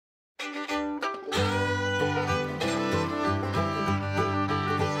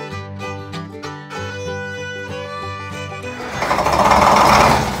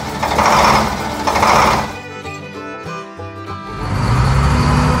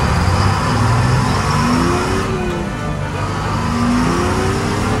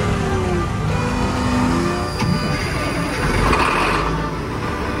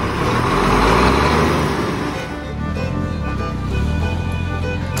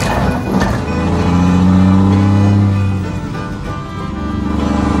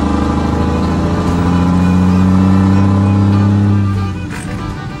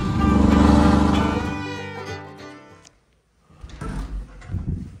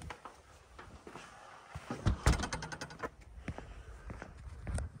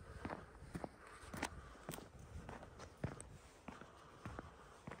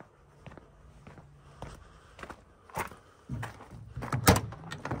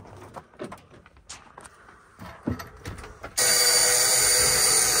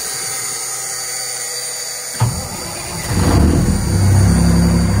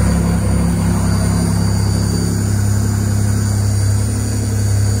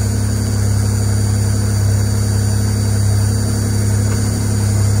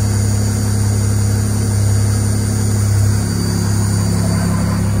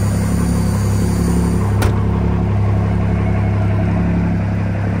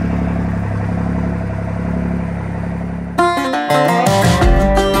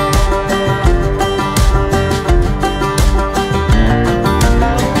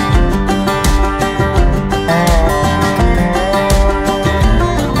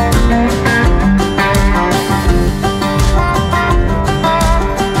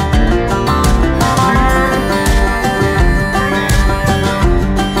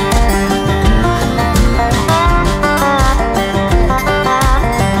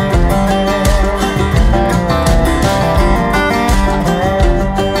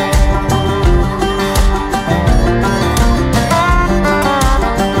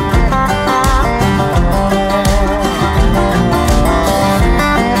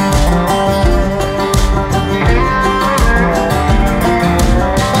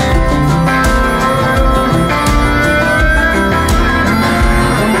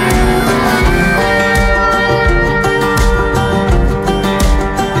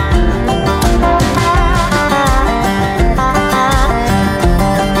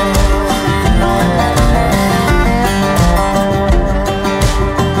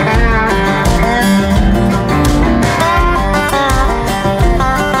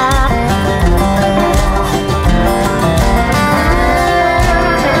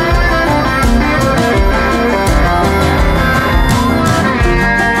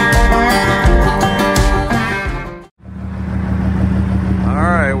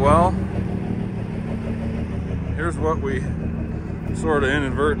here's what we sort of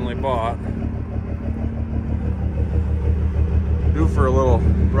inadvertently bought. Due for a little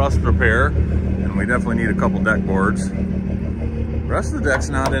rust repair, and we definitely need a couple deck boards. The rest of the deck's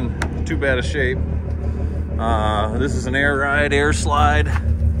not in too bad a shape. This is an air ride, air slide.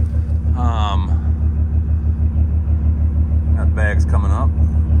 Got bags coming up.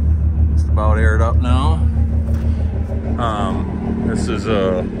 Just about aired up now. This is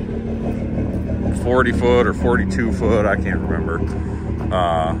a 40 foot or 42 foot, I can't remember.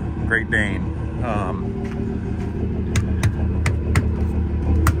 Great Dane.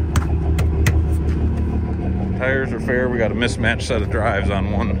 Tires are fair. We got a mismatched set of drives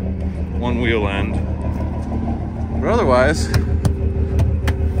on one wheel end. But otherwise,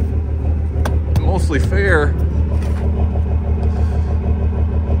 mostly fair.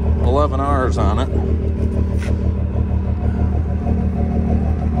 11 Rs on it.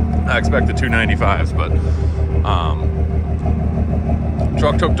 I expected 295s, but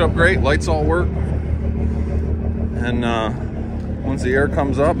truck hooked up great, lights all work, and once the air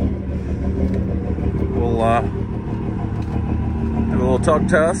comes up, we'll do a little tug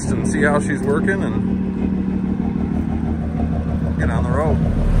test and see how she's working and get on the road.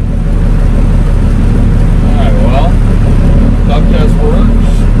 Alright, well, tug test works.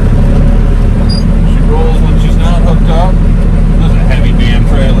 She rolls when she's not hooked up. This is a heavy damn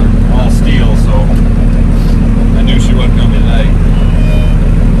trailer, all steel, so I knew she wasn't coming today.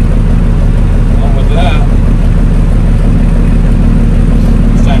 Along with that,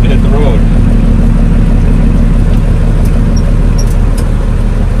 it's time to hit the road.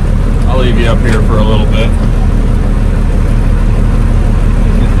 I'll leave you up here for a little bit.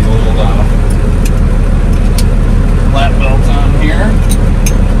 Get the old flat belts on here.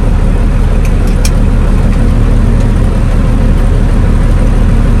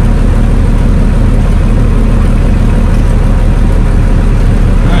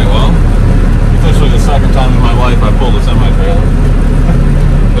 Second time in my life I pulled a semi-trailer.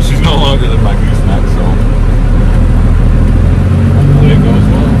 But she's no longer than my gooseneck, so hopefully it goes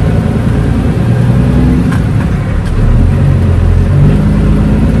well.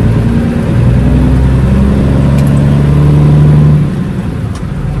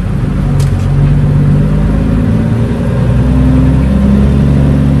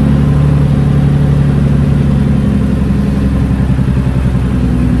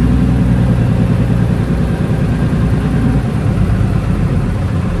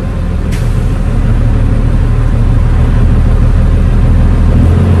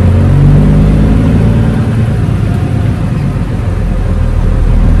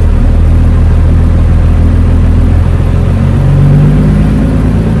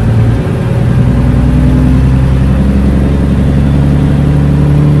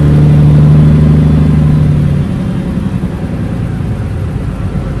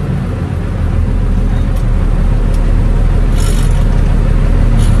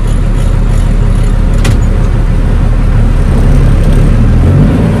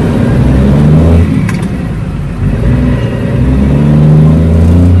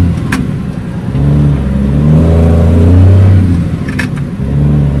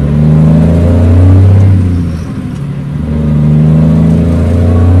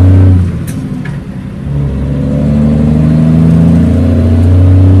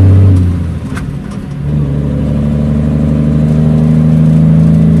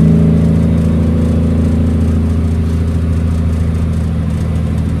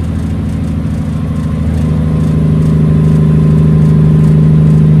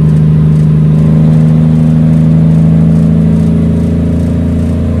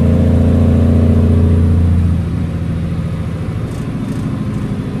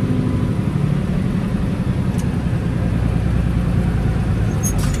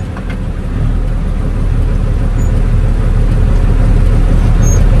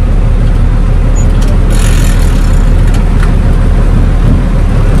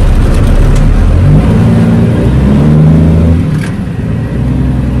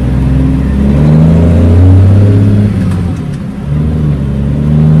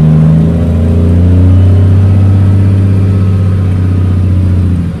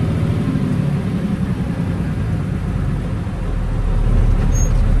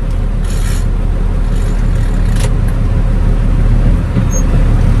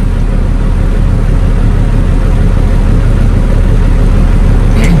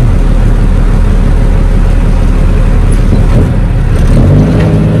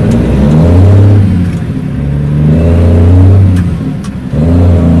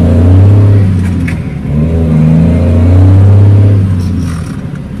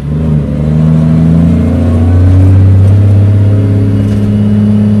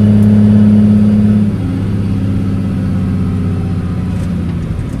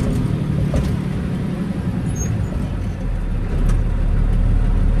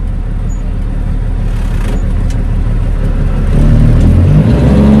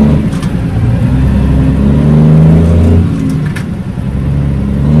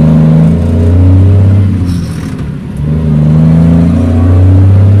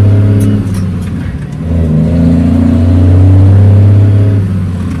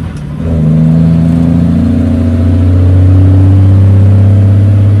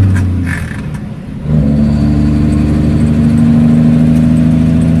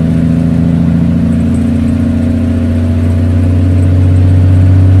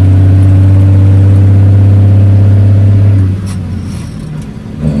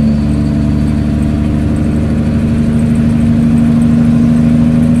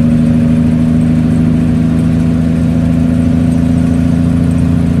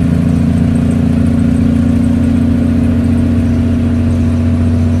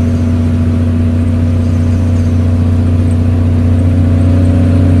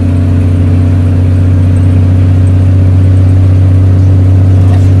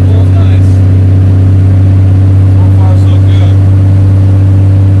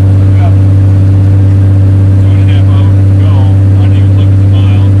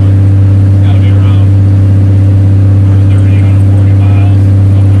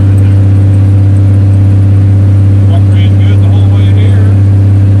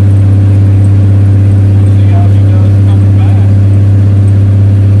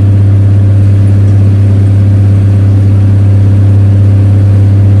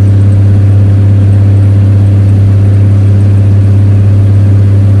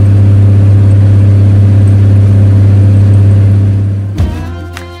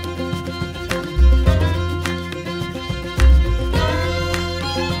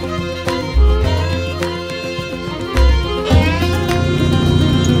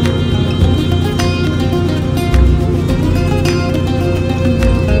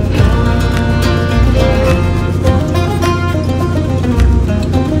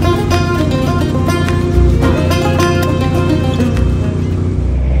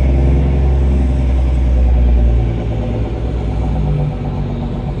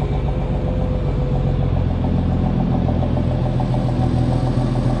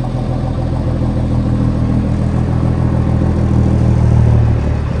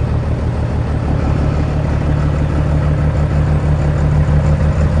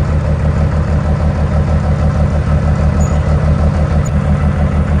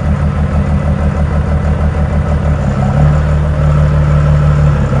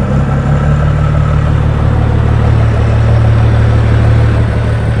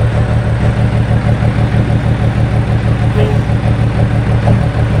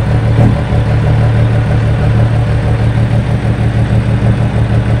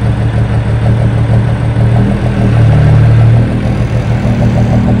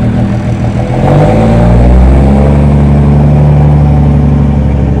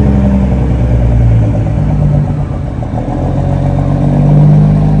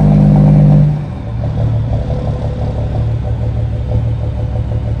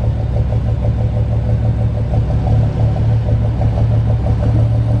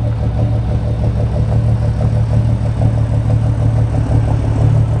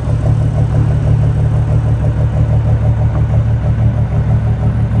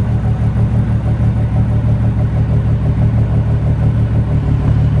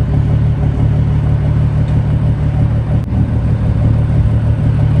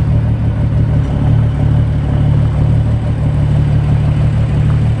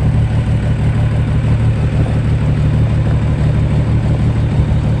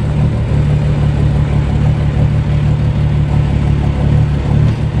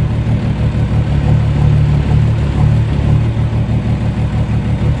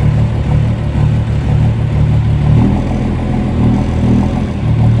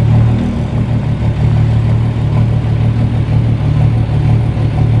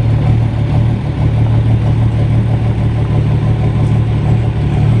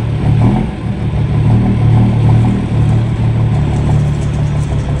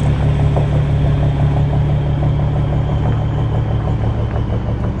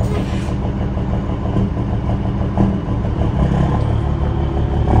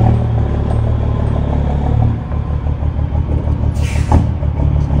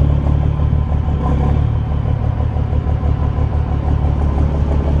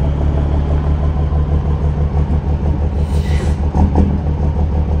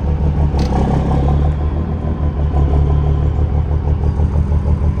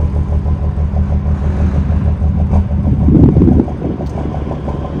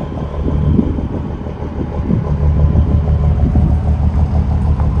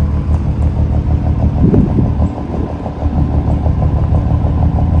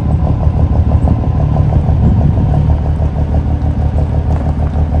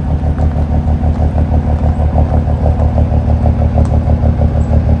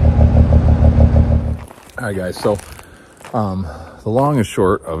 Hi guys, so the long and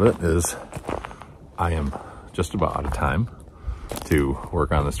short of it is I am just about out of time to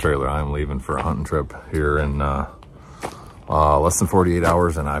work on this trailer. I'm leaving for a hunting trip here in less than 48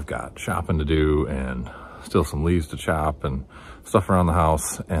 hours, and I've got shopping to do and still some leaves to chop and stuff around the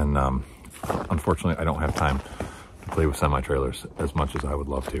house, and unfortunately I don't have time to play with semi-trailers as much as I would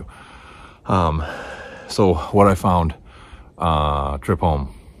love to. So what I found, trip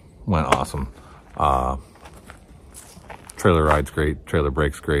home went awesome. Trailer ride's great, trailer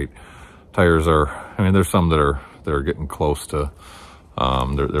brake's great. Tires are, I mean, there's some that are getting close to,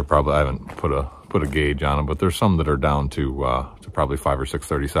 they're probably, I haven't put a gauge on them, but there's some that are down to probably 5 or 6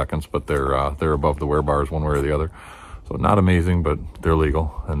 30-seconds, but they're above the wear bars one way or the other. So not amazing, but they're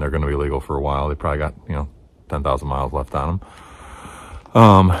legal, and they're going to be legal for a while. They probably got, 10,000 miles left on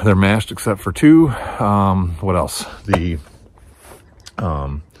them. They're mashed except for 2. What else?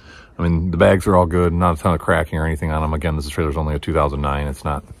 I mean, the bags are all good, not a ton of cracking or anything on them. Again, this trailer's only a 2009. It's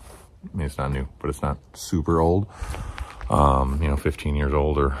not, I mean, it's not new, but it's not super old. 15 years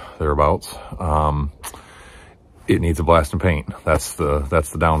old or thereabouts. It needs a blast and paint. That's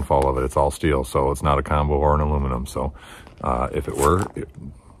the downfall of it. It's all steel, so it's not a combo or an aluminum. So if it were, it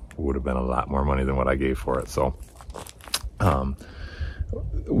would have been a lot more money than what I gave for it. So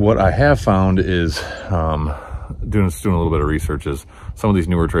what I have found is doing a little bit of research is some of these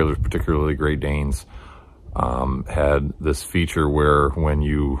newer trailers, particularly Great Danes, had this feature where when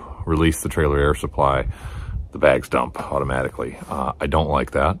you release the trailer air supply, the bags dump automatically. I don't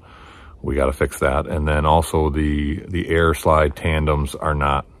like that. We got to fix that. And then also the air slide tandems are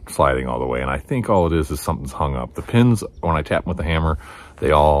not sliding all the way. And I think all it is something's hung up. The pins, when I tap them with the hammer,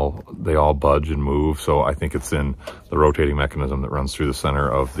 they all budge and move. So I think it's in the rotating mechanism that runs through the center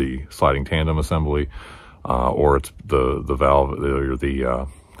of the sliding tandem assembly, or it's the valve, or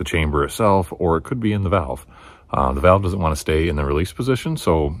the chamber itself, or it could be in the valve. The valve doesn't want to stay in the release position,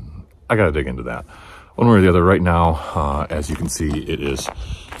 so I got to dig into that. One way or the other, right now, as you can see, it is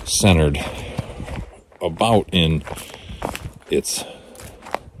centered about in its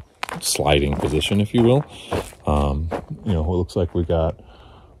sliding position, if you will. It looks like we got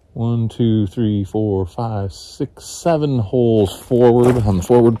 1, 2, 3, 4, 5, 6, 7 holes forward on the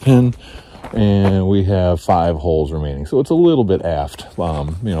forward pin, and we have 5 holes remaining. So it's a little bit aft,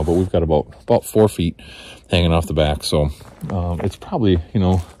 but we've got about 4 feet hanging off the back. So it's probably,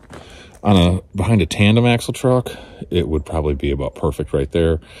 behind a tandem axle truck, it would probably be about perfect right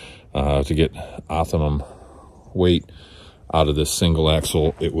there. To get optimum weight out of this single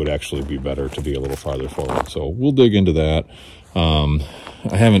axle, it would actually be better to be a little farther forward. So we'll dig into that.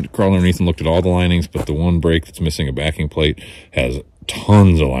 I haven't crawled underneath and looked at all the linings, but the one brake that's missing a backing plate has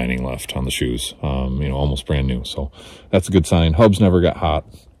tons of lining left on the shoes, almost brand new. So that's a good sign. Hubs never got hot.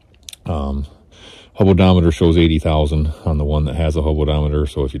 Hub odometer shows 80,000 on the one that has a hub odometer.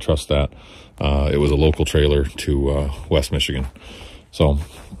 So if you trust that, it was a local trailer to West Michigan. So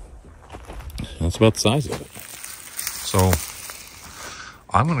that's about the size of it. So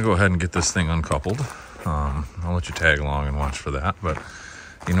I'm going to go ahead and get this thing uncoupled. I'll let you tag along and watch for that. But,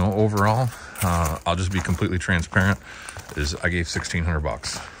 overall, I'll just be completely transparent, is I gave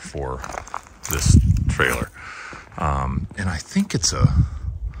 $1,600 for this trailer. And I think it's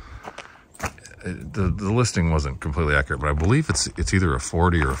the listing wasn't completely accurate, but I believe it's either a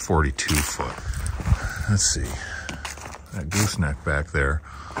 40 or a 42 foot. Let's see. That gooseneck back there,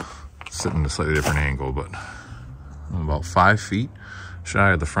 sitting at a slightly different angle, but I'm about 5 feet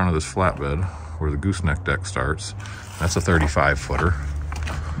shy of the front of this flatbed where the gooseneck deck starts. That's a 35 footer.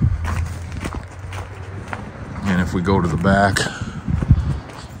 And if we go to the back,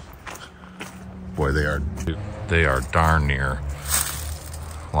 boy, they are darn near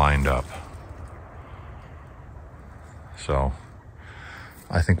lined up. So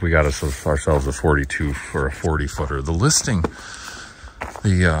I think we got ourselves a 42 or a 40 footer. The listing,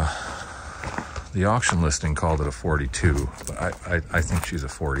 the auction listing called it a 42, but I think she's a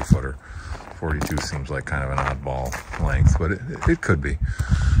 40 footer. 42 seems like kind of an oddball length, but it could be.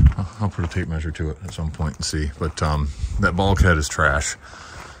 I'll put a tape measure to it at some point and see. But that bulkhead is trash.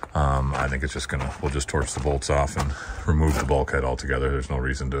 I think it's just we'll just torch the bolts off and remove the bulkhead altogether. There's no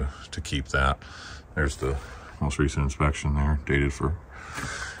reason to keep that. There's the most recent inspection there, dated for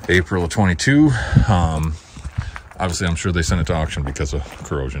April of 22. Obviously, I'm sure they sent it to auction because of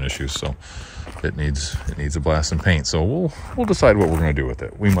corrosion issues, so it needs a blast and paint. So we'll decide what we're going to do with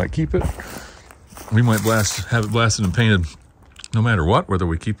it. We might keep it. We might have it blasted and painted no matter what, whether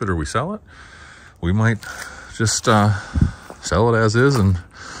we keep it or we sell it. We might just sell it as is and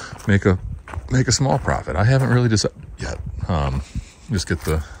make a small profit. I haven't really decided yet. Just get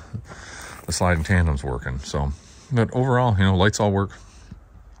the the sliding tandem's working. So, but overall, you know, lights all work.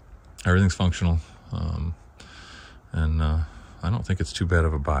 Everything's functional. And I don't think it's too bad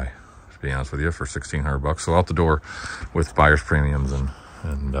of a buy, to be honest with you, for $1,600. So out the door with buyer's premiums and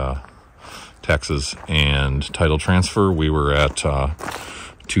taxes and title transfer, we were at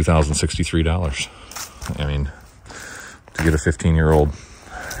 $2,063. I mean, to get a 15-year-old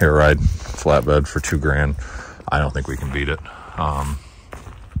hair ride flatbed for $2,000, I don't think we can beat it.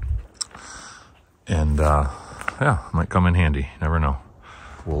 Yeah, might come in handy. Never know.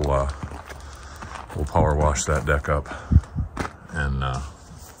 We'll power wash that deck up and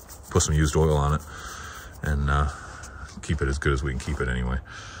put some used oil on it and keep it as good as we can keep it anyway.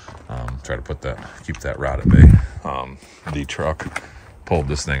 Try to keep that rod at bay. The truck pulled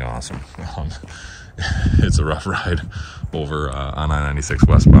this thing awesome. It's a rough ride over on I-96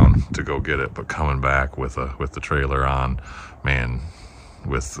 westbound to go get it, but coming back with the trailer on, man,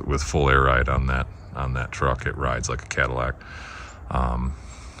 with full air ride on that truck, it rides like a Cadillac.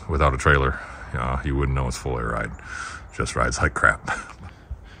 Without a trailer, you wouldn't know it's full air ride. Just rides like crap.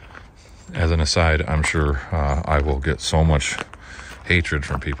 As an aside, I'm sure I will get so much hatred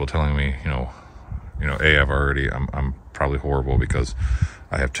from people telling me, I'm probably horrible because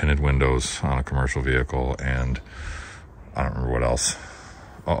I have tinted windows on a commercial vehicle, and I don't remember what else.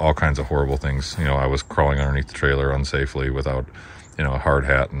 All kinds of horrible things. I was crawling underneath the trailer unsafely without, a hard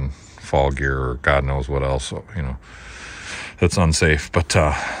hat and fall gear or God knows what else. So, that's unsafe. But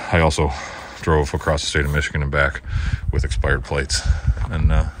I also drove across the state of Michigan and back with expired plates,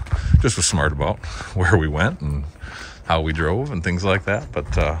 and just was smart about where we went and how we drove and things like that.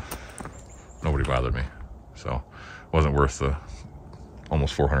 But nobody bothered me, so it wasn't worth the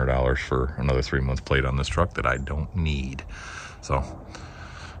almost $400 for another 3 months plate on this truck that I don't need. So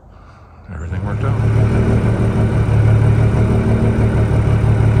everything worked out.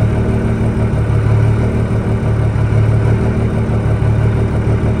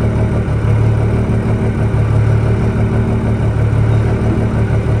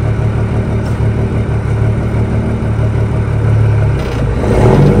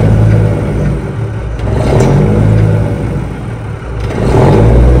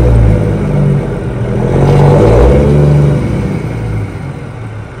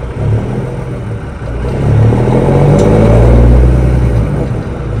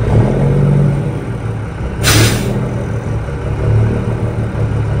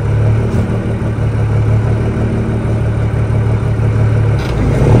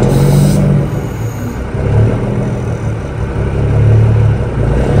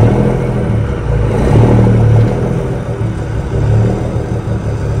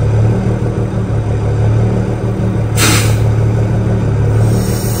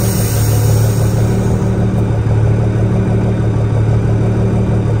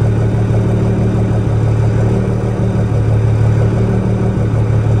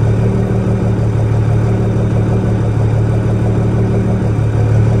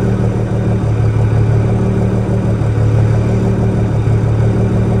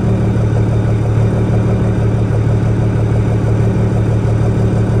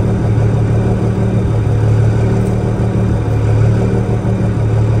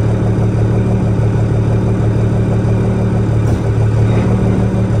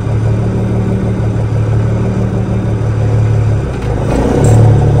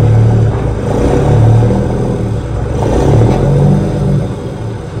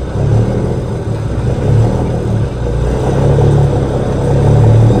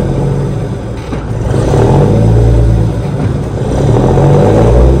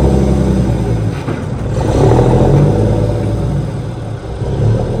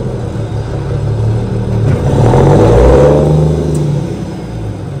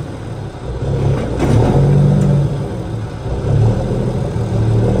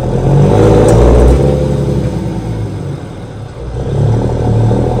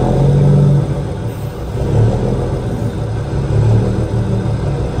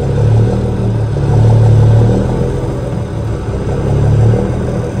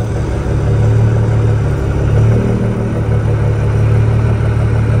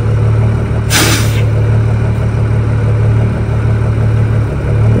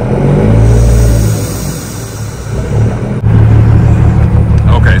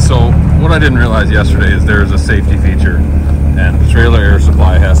 What I didn't realize yesterday is there's a safety feature, and the trailer air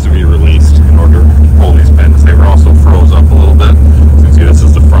supply has to be released in order to pull these pins. They were also froze up a little bit. You can see this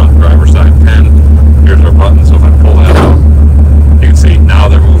is the front driver's side pin. Here's our button, so if I pull that out, you can see now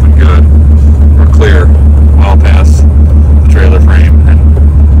they're moving good. We're clear well past the trailer frame and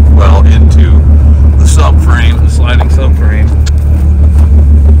well into the subframe, the sliding subframe.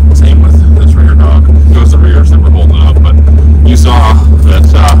 Same with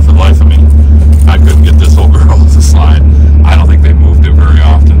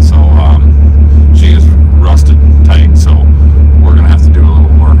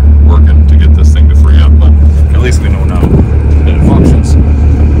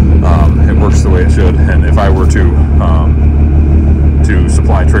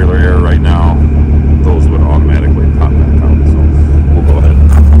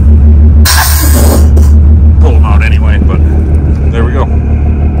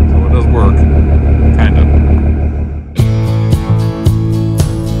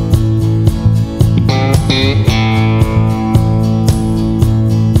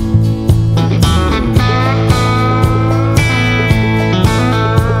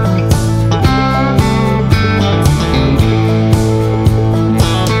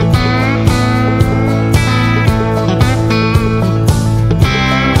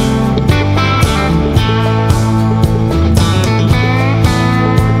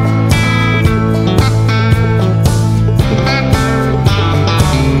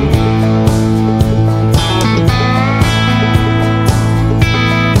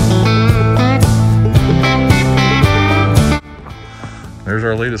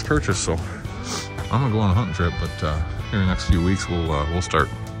latest purchase, so I'm gonna go on a hunting trip, but here in the next few weeks we'll start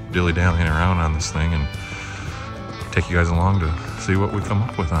dilly-dallying around on this thing and take you guys along to see what we come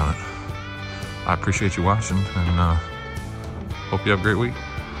up with on it. I appreciate you watching, and hope you have a great week.